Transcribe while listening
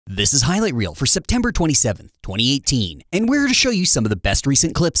This is Highlight Reel for September 27th, 2018, and we're here to show you some of the best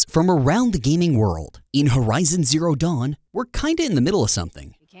recent clips from around the gaming world. In Horizon Zero Dawn, we're kinda in the middle of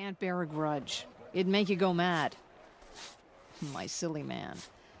something. You can't bear a grudge. It'd make you go mad. My silly man.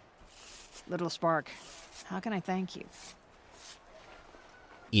 Little Spark, how can I thank you?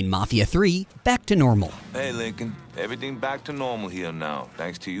 In Mafia III, back to normal. Hey, Lincoln. Everything back to normal here now,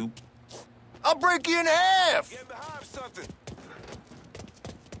 thanks to you. I'll break you in half! Get behind something.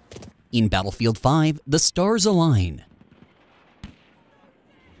 In Battlefield 5, the stars align.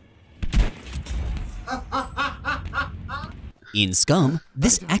 In SCUM,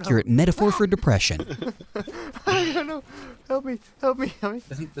 this accurate metaphor for depression. I don't know. Help me, help me, help me.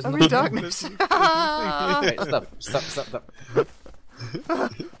 I'm in darkness. Wait, stop.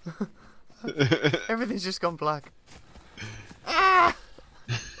 Everything's just gone black. Ah!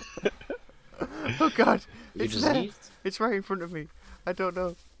 Oh God! It's there. It's right in front of me. I don't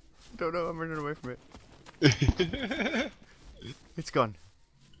know. I'm running away from it. It's gone.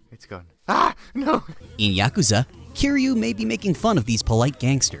 It's gone. Ah! No! In Yakuza, Kiryu may be making fun of these polite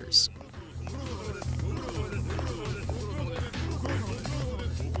gangsters.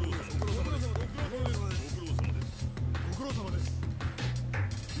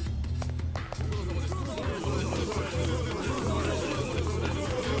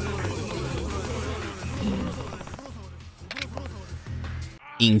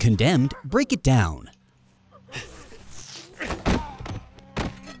 In Condemned, break it down.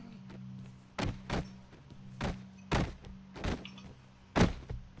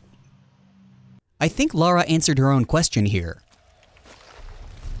 I think Lara answered her own question here.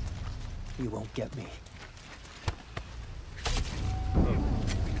 You won't get me.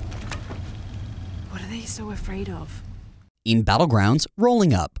 What are they so afraid of? In Battlegrounds,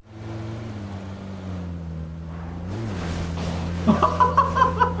 rolling up.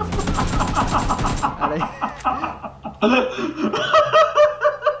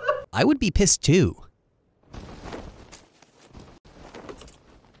 I would be pissed too.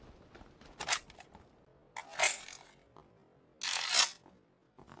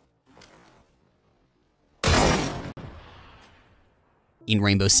 In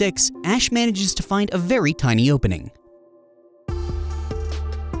Rainbow Six, Ash manages to find a very tiny opening.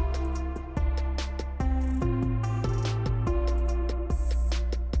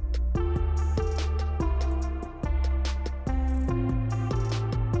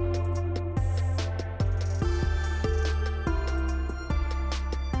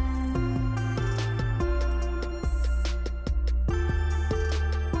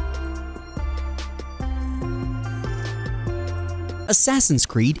 Assassin's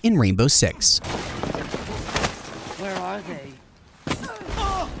Creed in Rainbow Six. Where are they?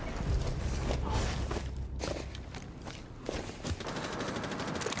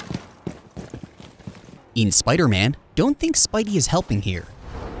 In Spider-Man, don't think Spidey is helping here.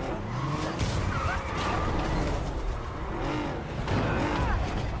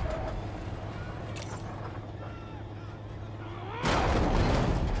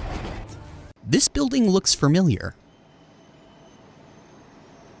 This building looks familiar.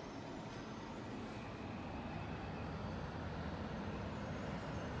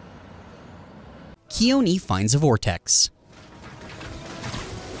 Keone finds a vortex.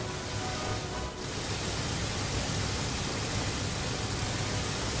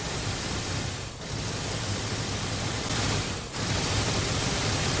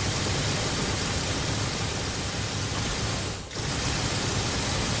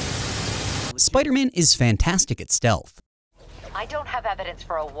 Spider-Man is fantastic at stealth. I don't have evidence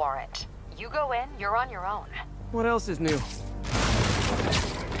for a warrant. You go in, you're on your own. What else is new?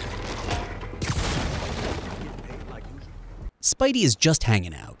 Spidey is just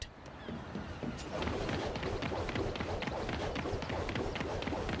hanging out.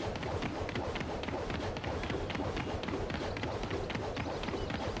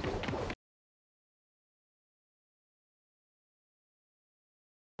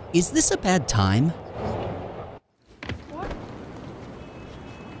 Is this a bad time? What?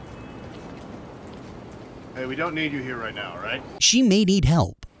 Hey, we don't need you here right now, right? She may need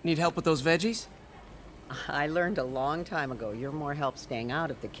help. Need help with those veggies? I learned a long time ago you're more help staying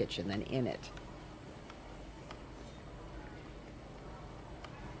out of the kitchen than in it.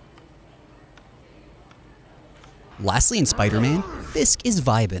 Lastly in Spider-Man, Fisk is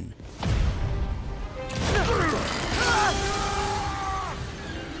vibin'.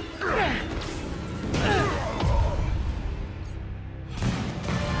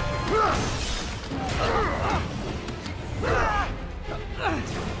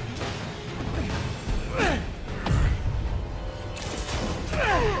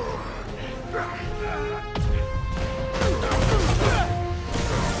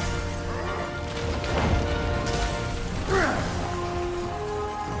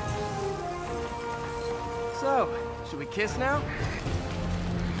 kiss now?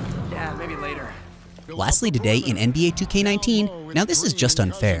 Yeah, maybe later. Lastly today in NBA 2K19, now this is just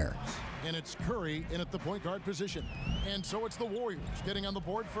unfair. And it's Curry in at the point guard position. And so it's the Warriors getting on the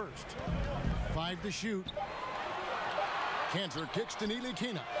board first. 5 to shoot. Cantor kicks to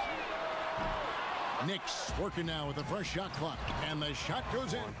Nilikina. Knicks working now with a fresh shot clock. And the shot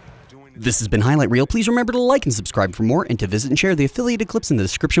goes in. This has been Highlight Reel. Please remember to like and subscribe for more and to visit and share the affiliated clips in the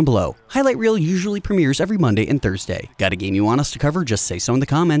description below. Highlight Reel usually premieres every Monday and Thursday. Got a game you want us to cover? Just say so in the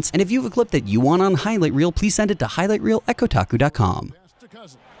comments. And if you have a clip that you want on Highlight Reel, please send it to highlightreel@kotaku.com.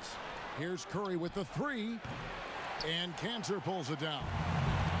 Here's Curry with the 3. And Cantor pulls it down.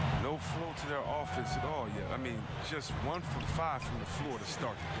 No flow to their offense at all yet. I mean, just 1 for 5 from the floor to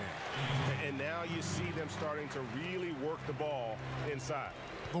start the game. And now you see them starting to really work the ball inside.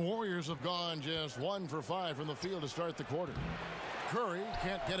 The Warriors have gone just 1 for 5 from the field to start the quarter. Curry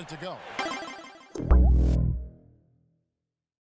can't get it to go.